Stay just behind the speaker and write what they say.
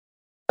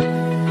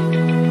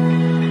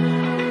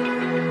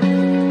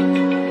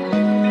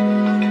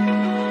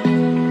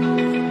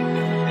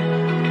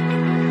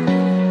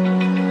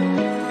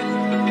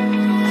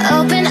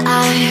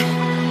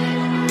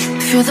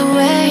Feel the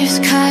waves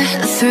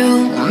cut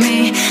through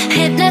me,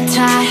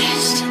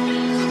 hypnotized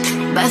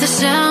by the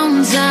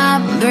sounds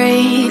I'm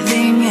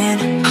breathing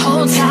in.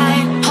 Hold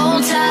tight,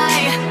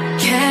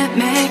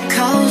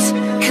 chemicals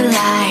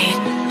collide.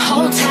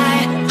 Hold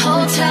tight,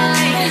 hold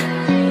tight,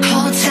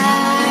 hold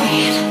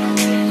tight.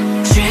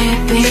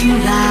 Dripping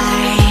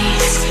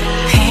lights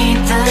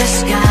paint the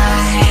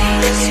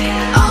skies,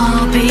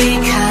 all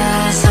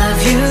because of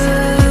you.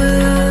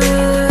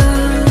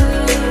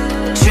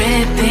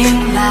 Dripping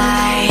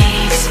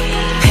lights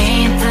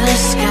paint the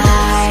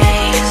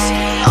skies,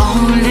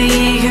 only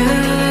you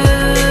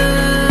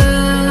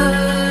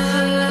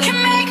can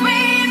make me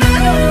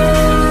move.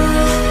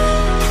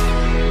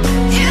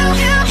 You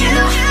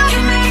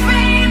can make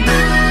me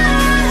move.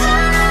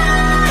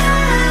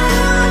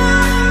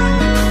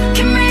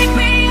 Can make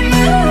me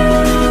move.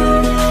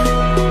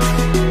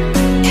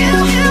 You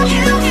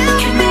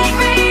can make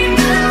me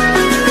move.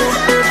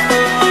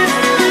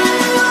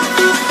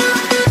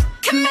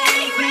 Can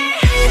make me.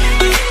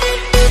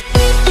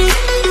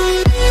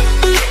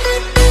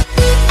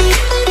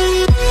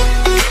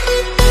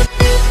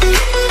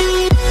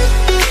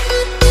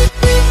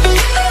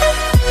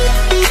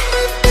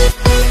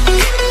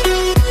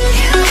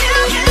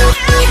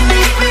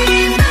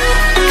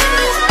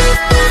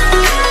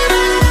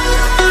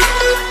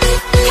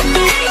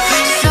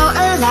 So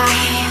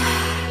alive,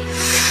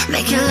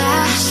 make it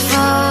last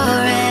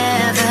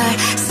forever.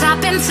 Stop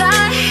in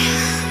time,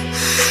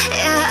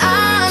 yeah,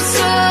 I'm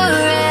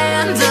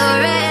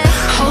surrendering.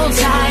 Hold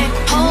tight,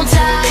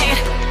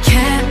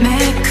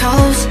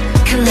 chemicals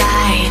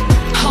collide.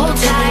 Hold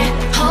tight,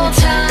 hold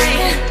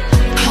tight,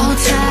 hold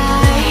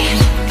tight.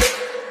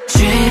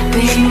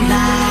 Dripping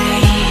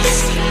lights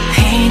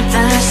paint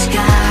the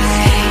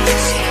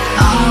skies,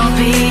 all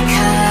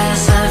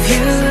because of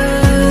you.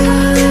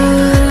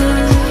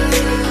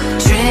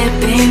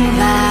 Dripping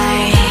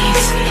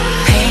lights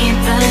paint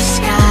the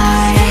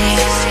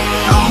skies,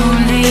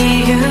 only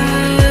you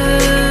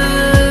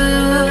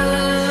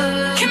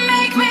can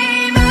make me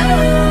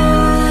move.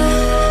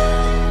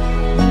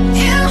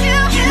 You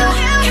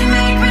can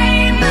make me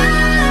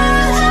move.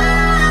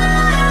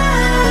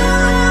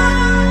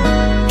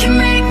 Can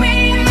make me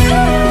move.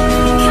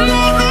 Can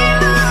make me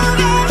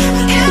move.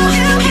 You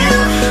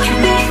can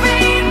make me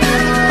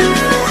move.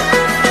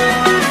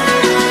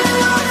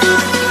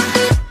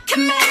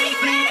 Can make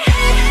me.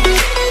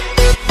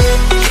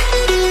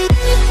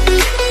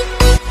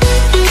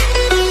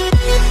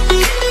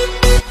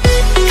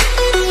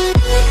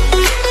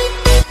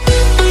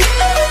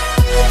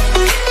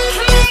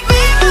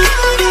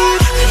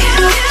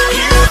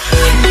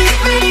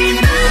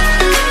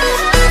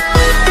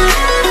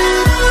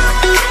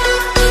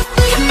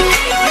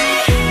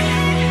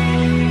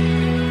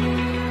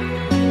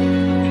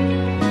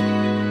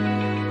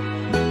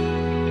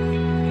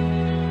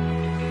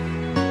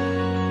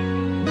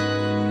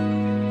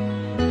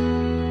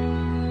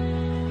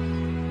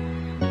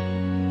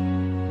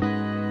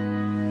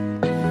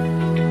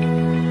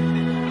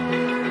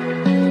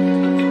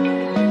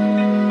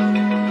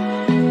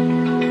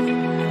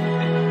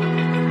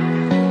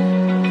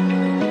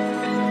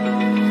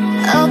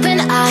 Open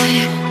eye,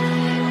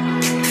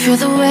 feel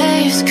the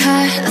waves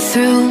cut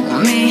through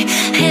me,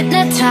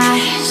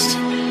 hypnotized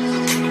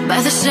by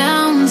the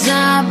sounds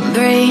I'm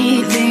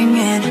breathing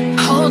in.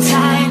 Hold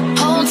tight,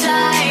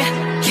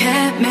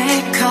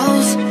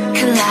 chemicals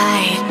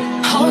collide.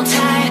 Hold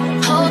tight,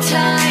 hold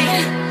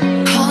tight,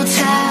 hold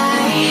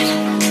tight.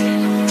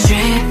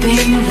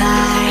 Dripping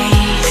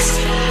lights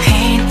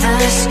paint the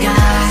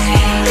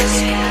skies,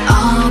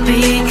 all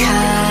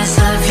because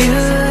of you.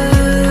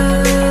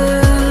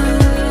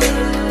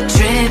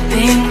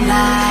 Dripping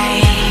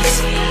lights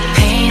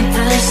paint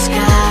the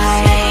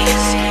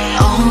skies,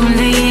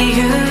 only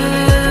you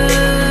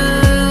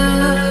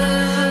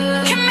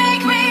can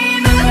make me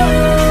move.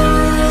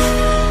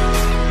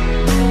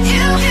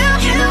 You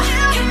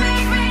can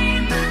make me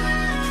move.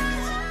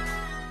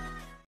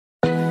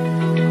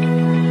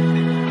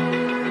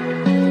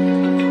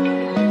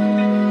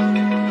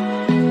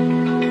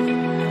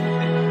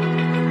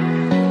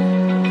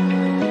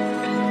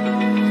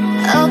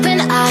 Open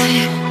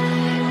eye,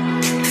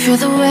 feel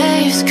the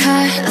waves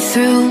cut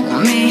through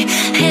me,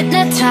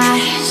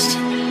 hypnotized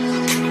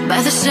by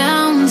the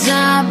sounds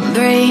I'm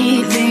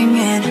breathing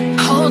in.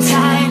 Hold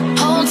tight,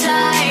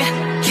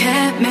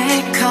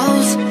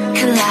 chemicals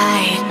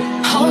collide.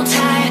 Hold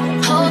tight,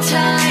 hold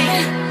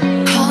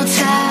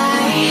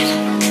tight.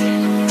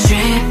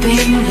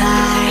 Dripping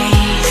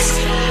lights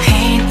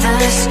paint the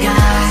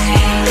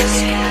skies,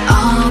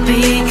 all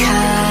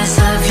because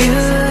of you.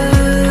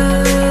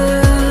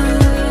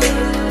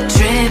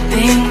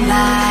 Dripping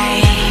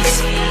lights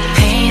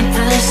paint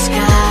the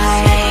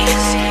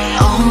skies,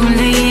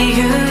 only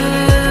you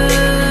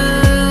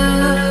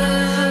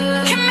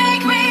can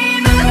make me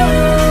move.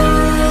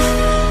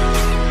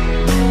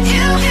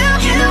 You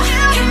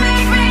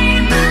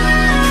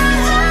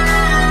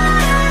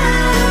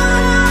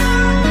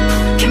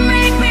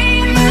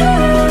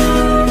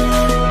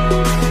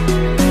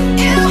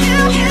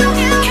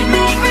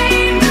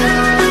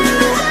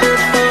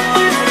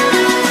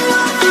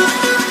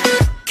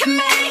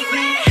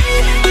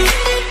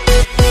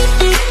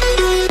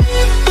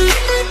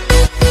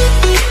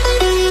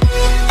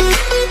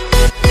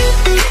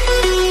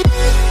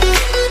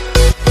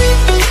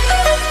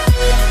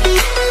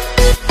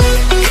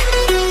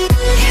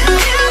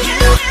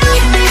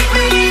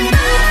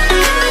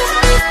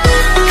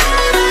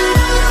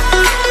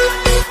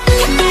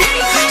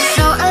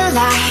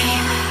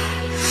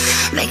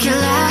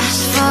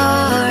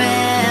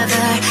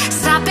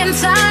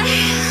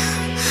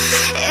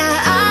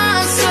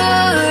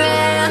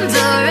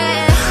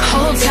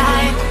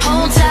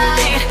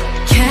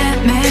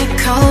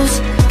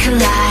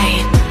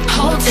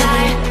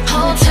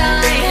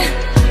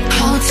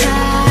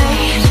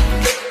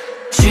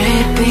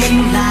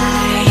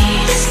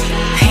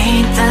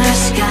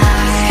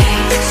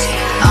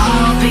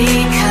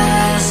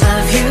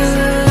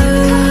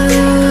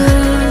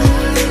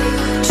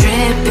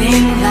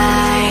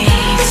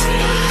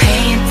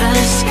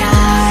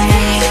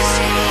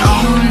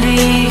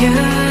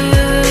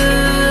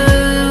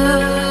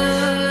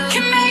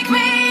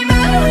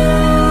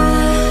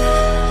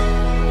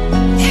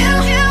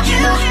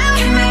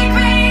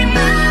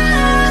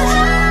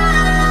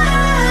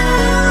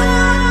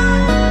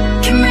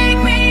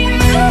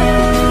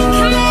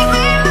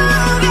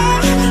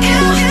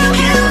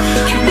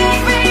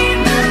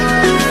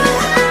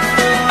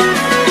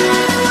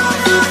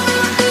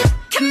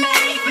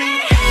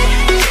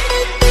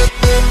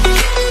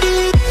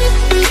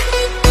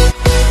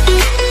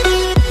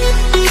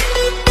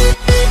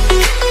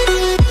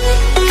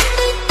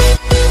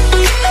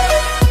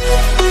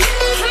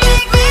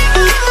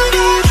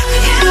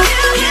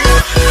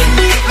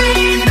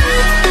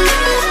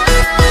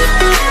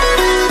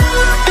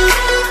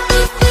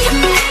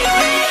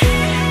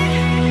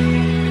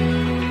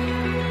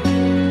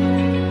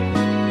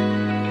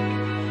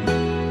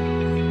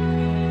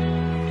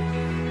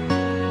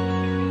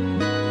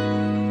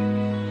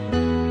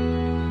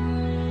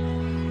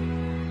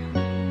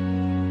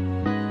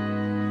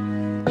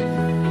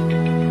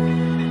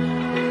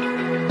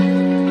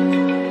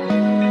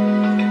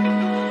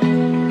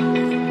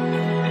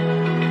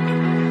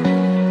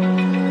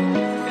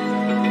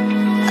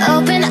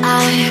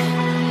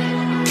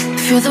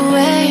Feel the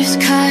waves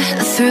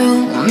cut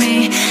through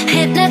me,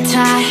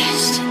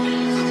 hypnotized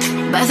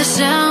by the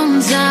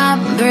sounds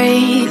I'm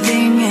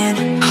breathing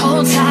in.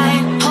 Hold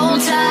tight,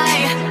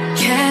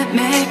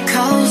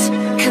 chemicals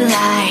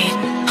collide.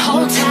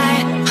 Hold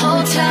tight,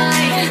 hold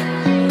tight,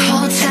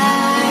 hold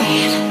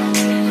tight.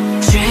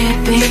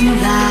 Dripping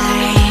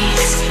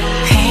lights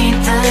paint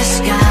the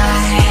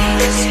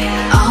skies,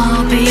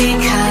 all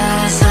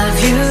because of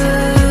you.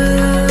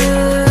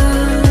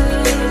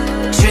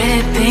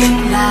 Dripping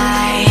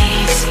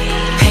lights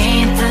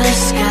paint the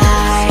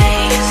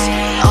skies,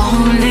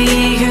 only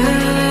you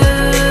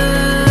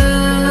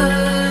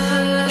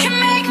can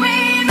make me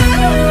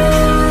move.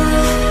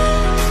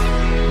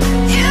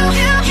 You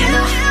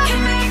can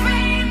make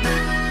me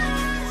move.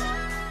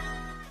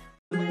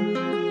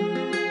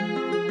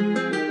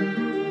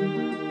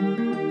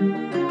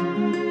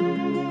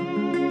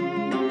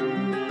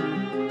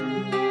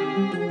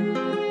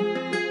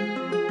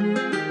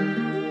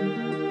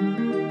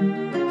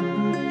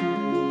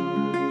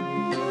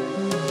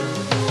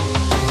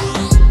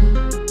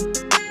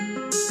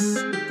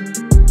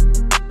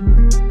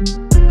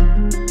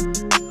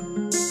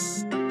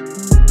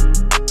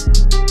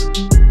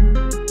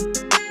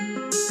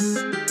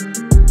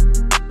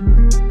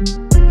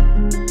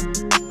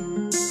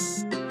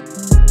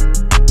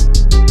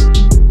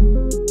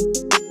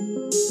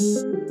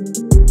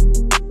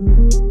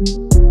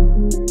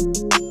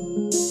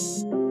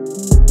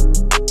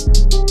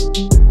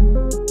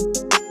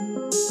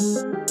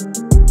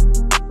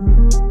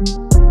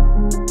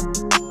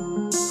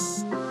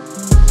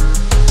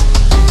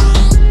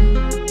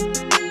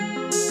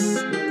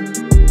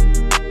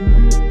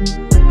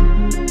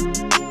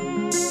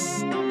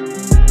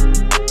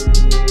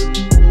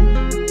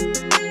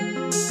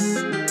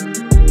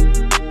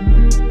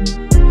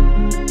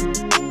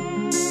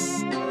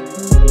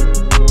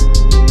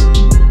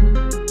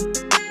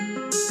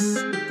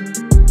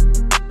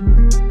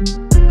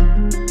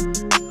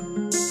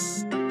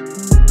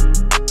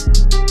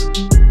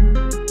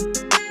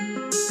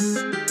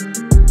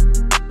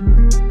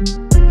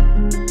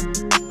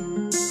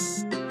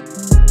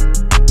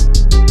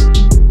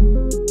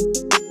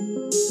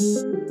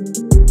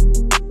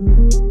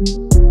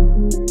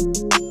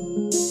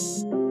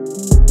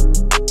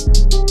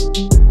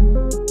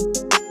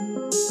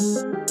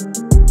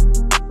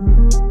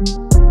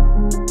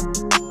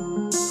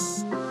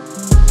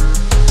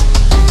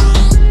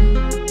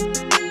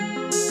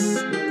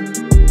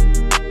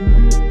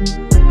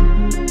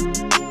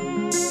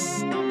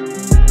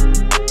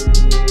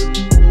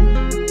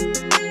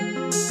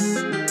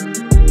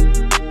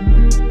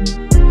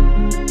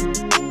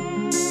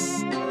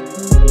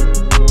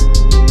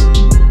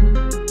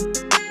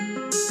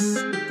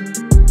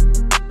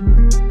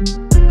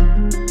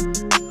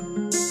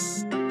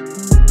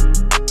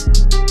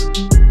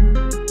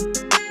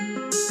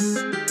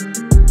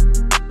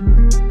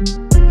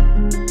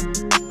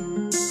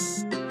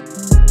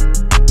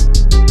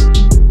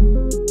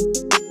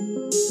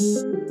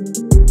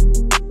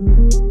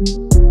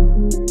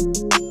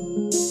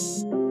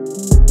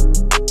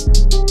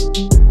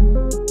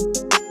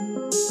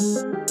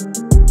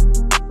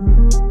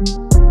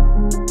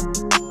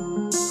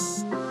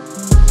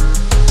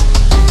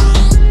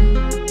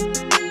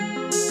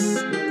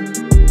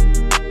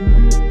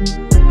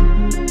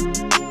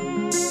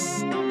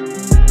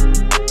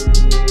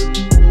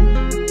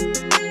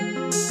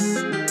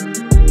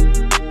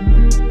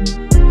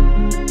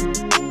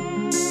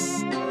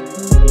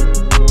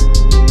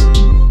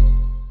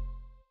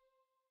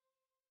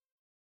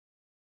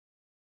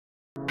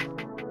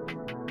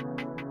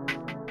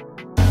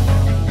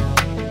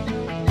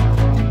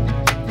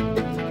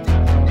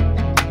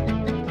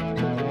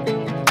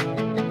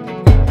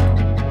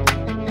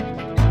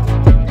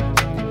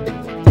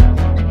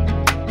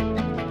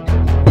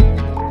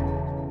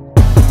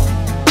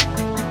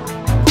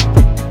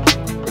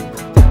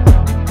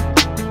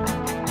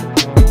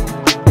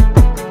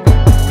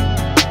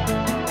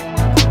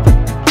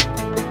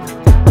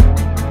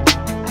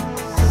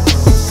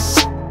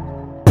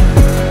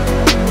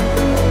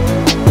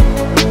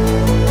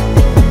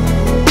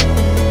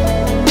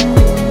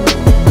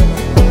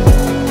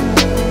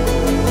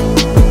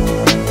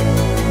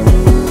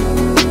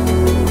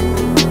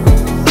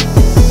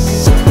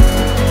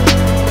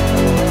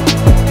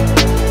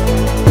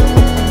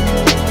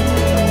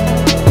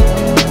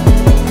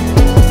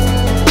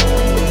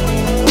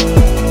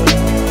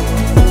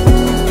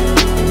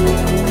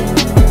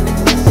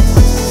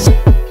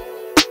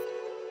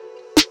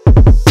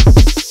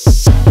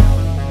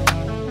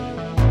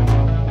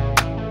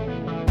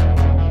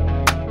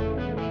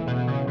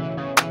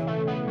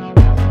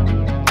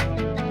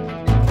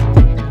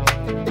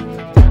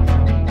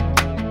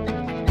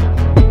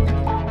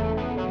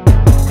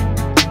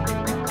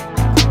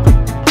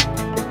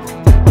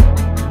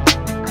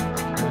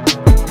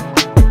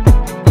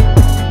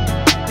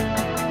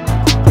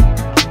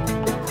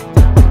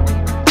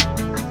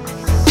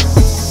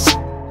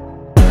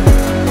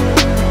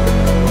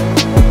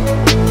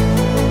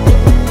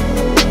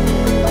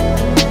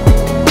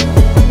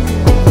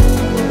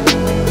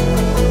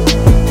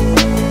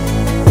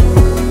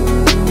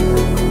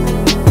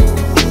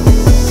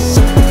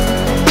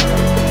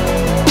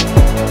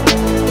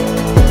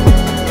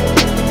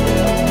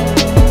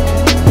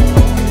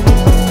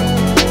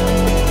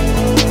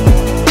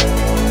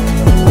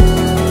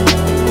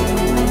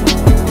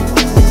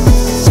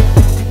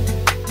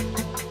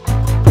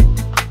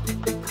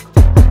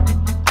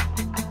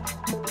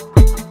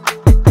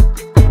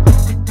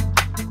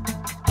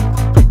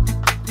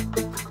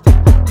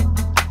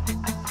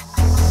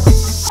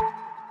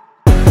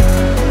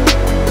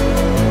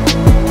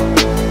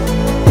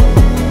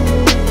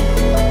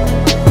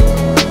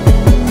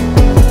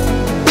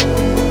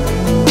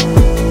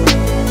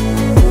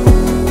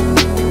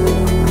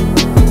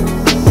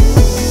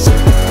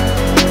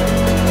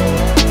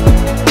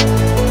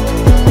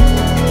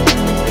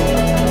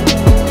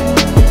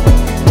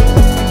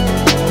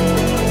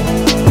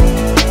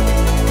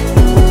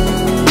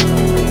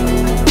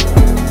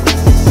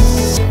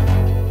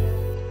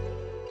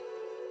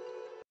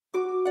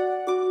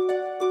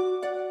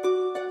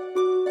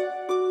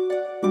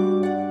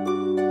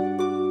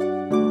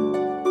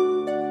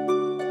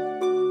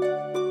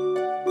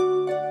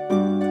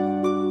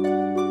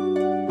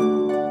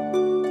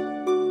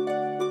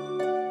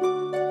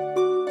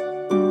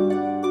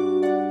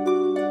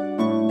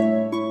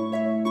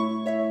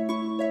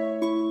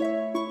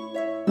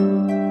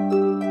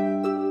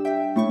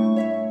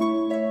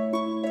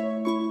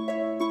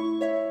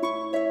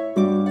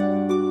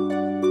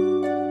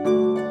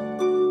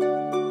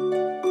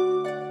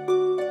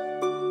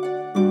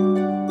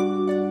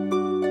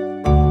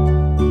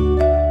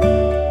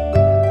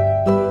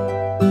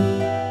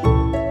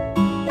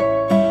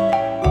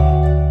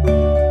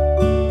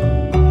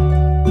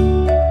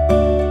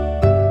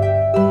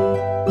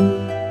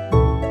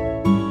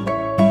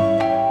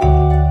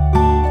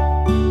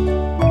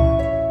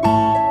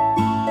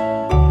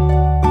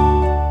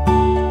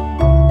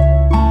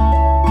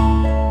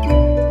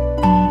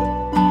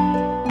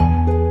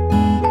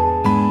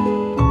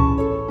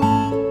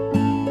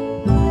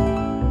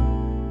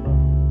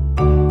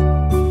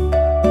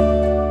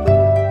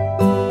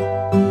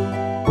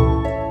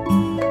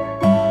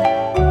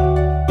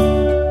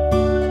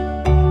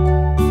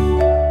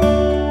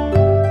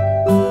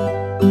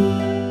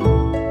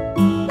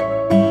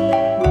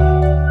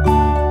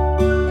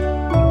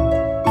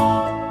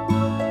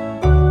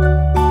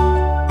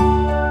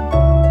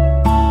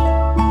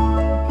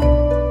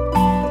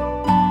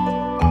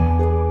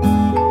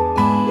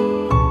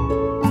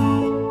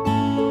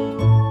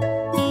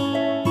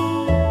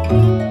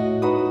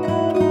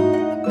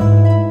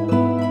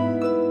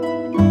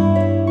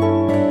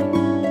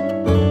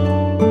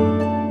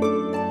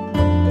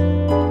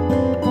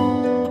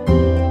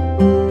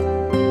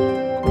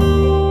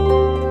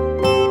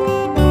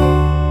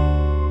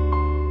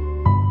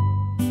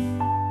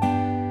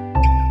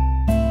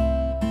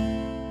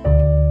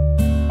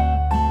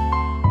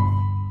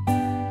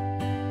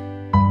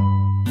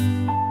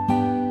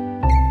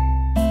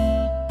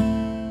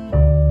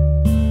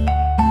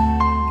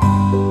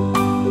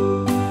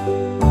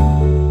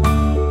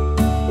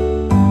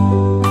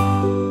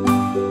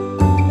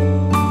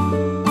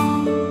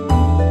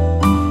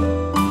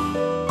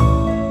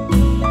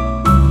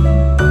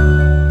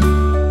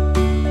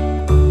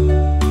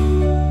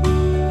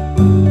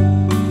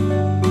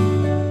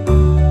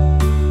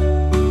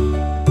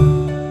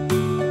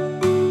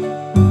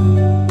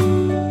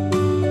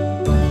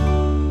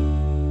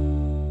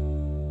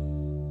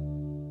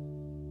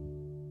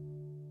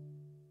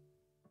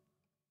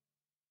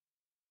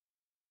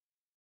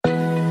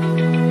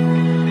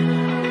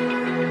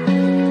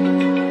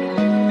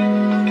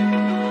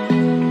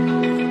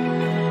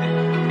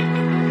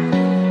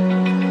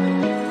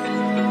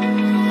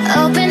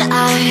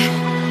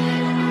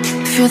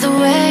 high, feel the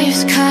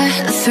waves cut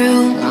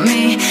through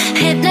me,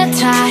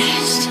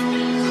 hypnotized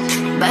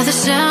by the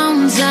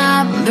sounds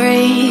I'm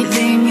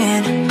breathing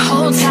in.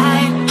 Hold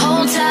tight,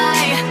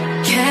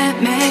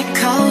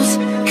 chemicals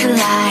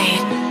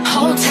collide.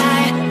 Hold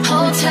tight,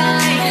 hold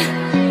tight,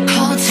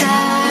 hold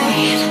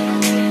tight.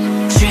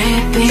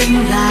 Dripping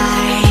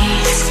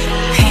lights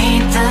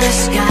paint the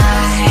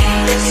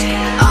skies,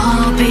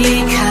 all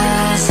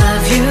because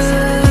of you.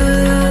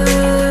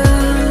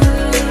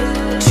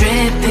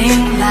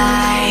 Dripping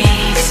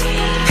lights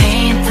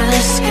paint the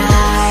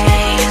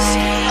skies,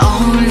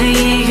 only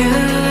you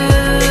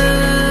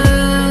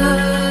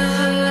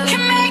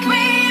can make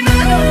me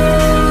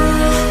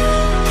move.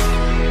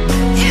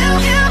 You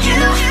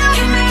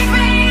can make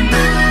me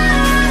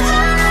move.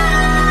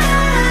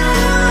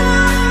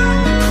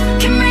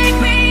 Can make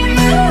me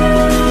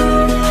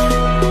move.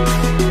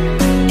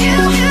 You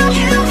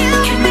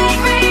can make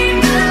me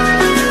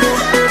move.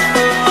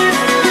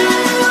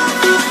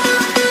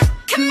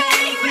 Can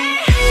make me.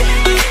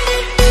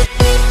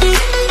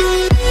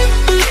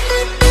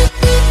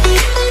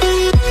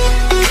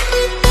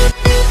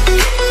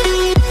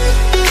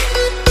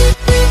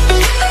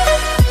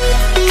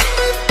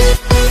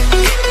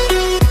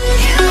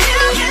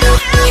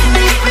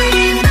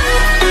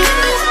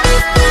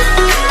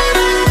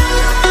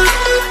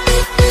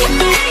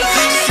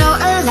 So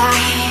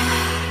alive,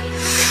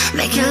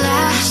 make it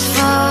last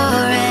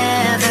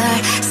forever.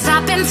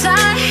 Stop in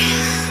time,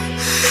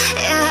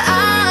 yeah,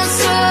 I'll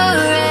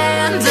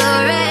surrender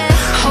it.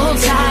 Hold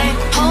tight,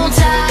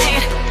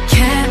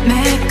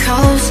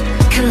 chemicals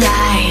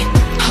collide.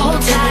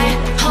 Hold tight,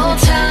 hold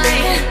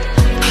tight,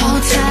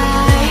 hold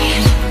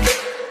tight.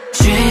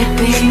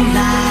 Dripping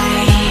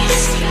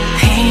lights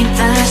paint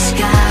the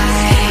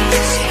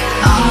skies,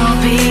 all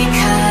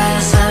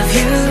because of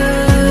you.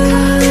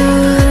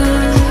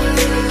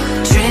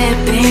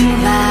 Dripping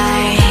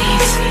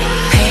lights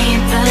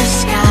paint the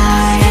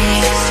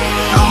skies,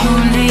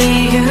 only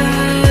you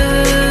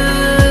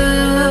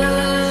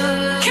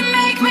can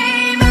make me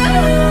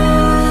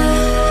move.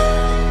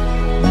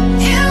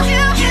 You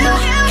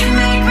can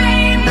make me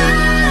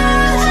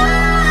move.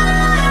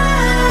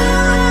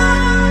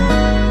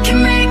 Can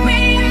make me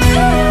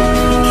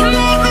move. Can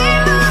make me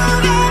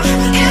move.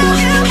 You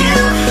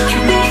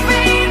can make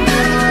me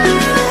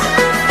move.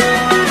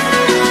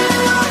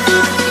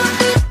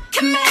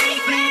 Can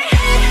make me.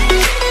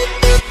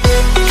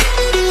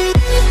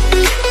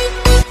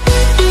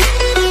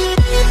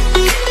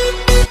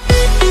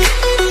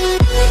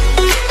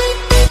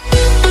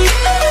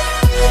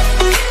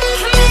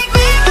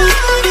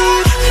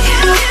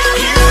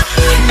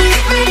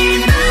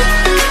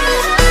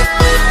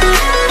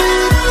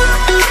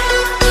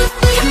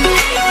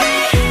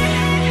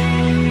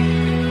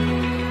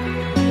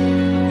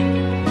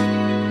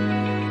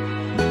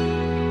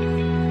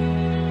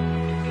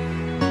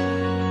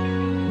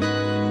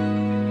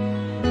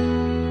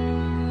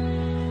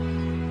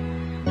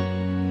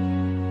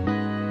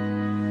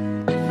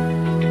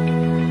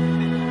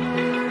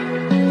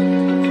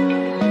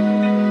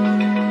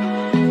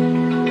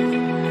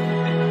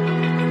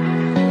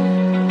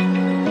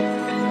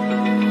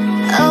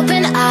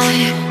 Open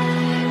eye,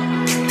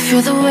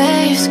 feel the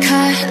waves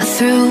cut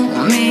through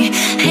me,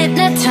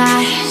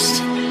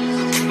 hypnotized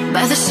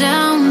by the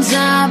sounds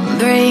I'm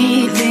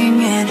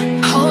breathing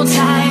in. Hold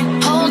tight,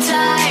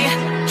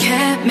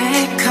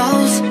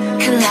 chemicals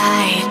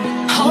collide.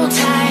 Hold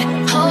tight,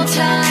 hold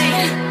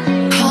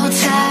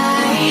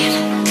tight.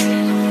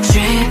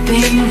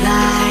 Dripping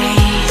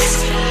lights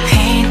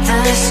paint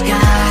the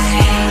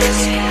skies,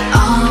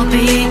 all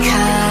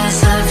because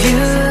of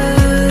you.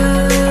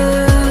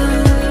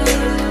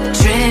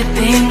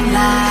 Dripping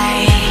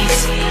lights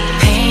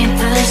paint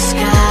the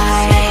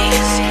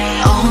skies,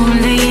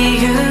 only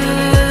you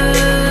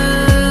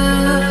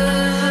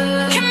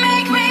can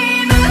make me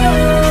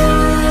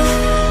move.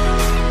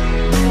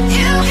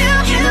 You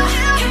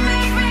can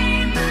make me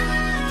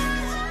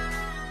move.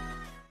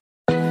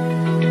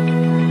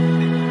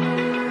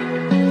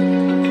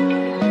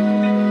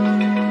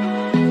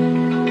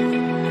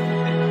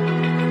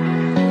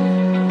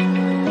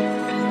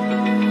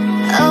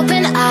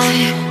 Open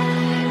eye,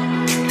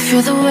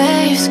 feel the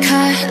waves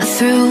cut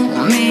through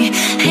me,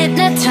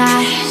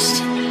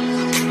 hypnotized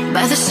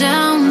by the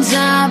sounds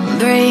I'm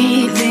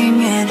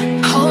breathing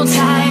in. Hold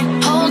tight,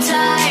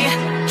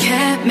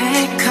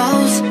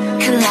 chemicals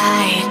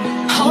collide.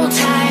 Hold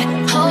tight,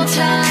 hold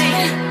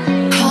tight.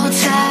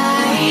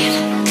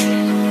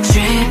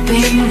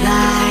 Dripping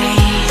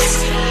lights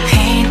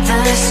paint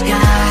the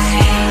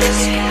skies,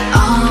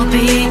 all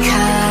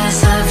because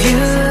of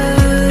you.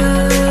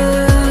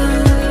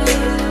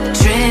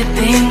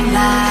 Dripping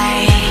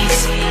lights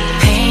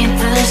paint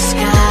the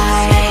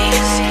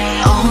skies,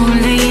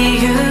 only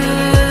you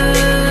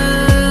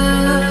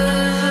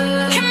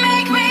can make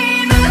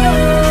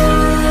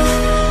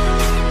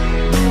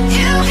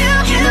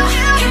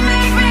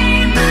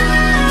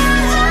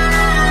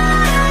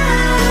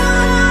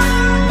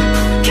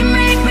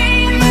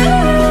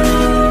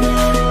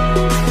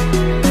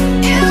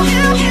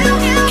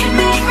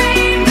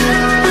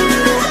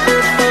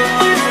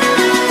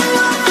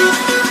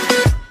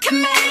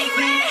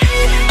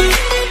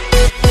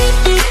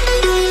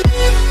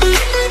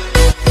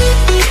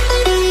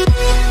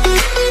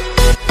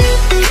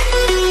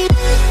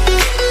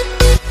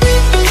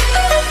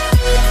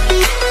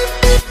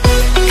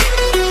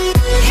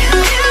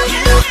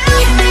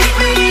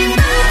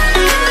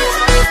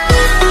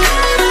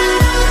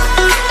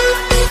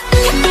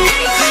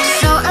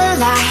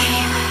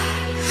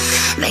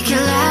make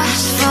it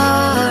last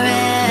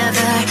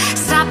forever.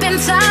 Stop in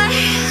time,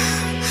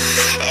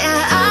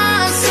 yeah,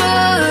 I'm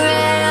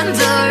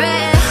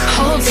surrendering.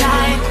 Hold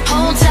tight,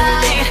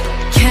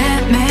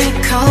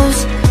 chemicals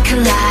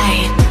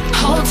collide.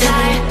 Hold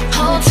tight,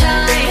 hold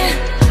tight,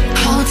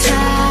 hold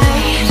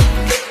tight.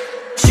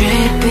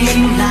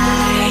 Dripping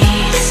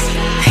lights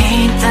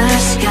paint the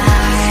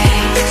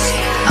skies,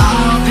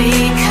 all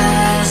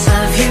because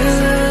of you.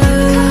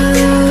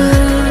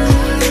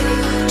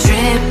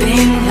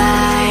 Dripping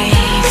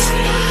lights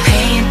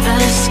paint the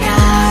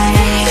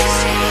skies,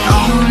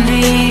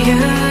 only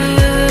you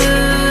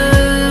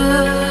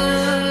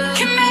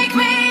can make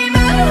me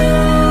move.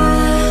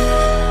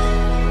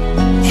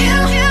 You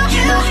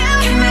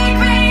can make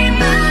me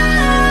move.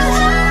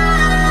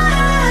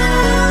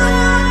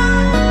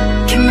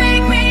 Can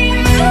make me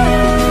move.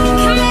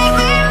 Can make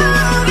me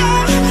move.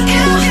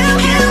 You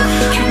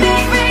can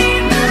make me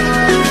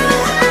move.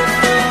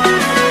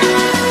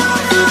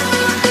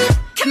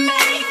 Can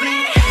make me.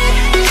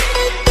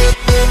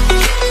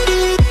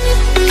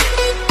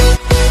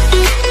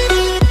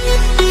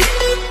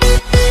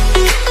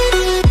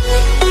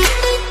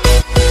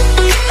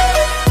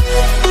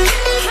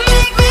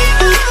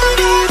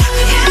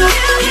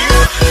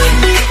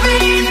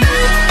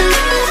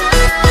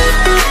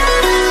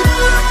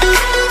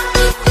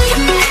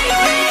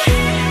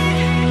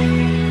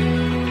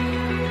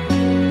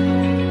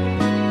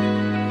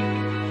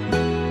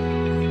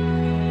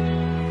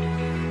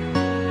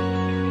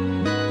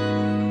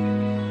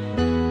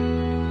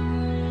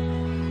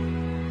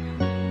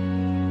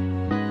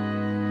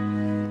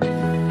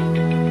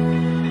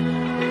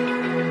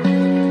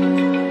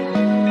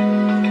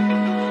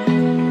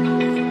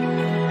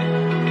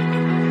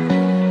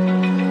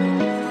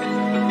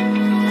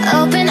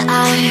 Open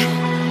eye,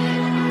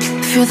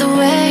 feel the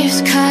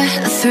waves cut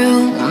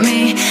through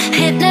me.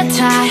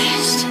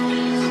 Hypnotized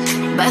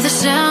by the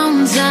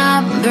sounds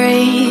I'm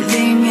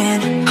breathing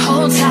in.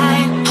 Hold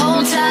tight,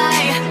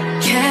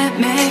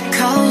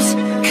 chemicals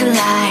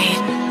collide.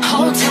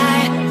 Hold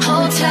tight,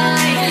 hold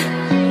tight,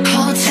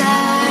 hold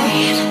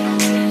tight.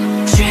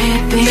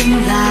 Dripping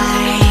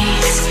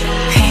lights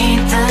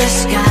paint the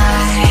sky.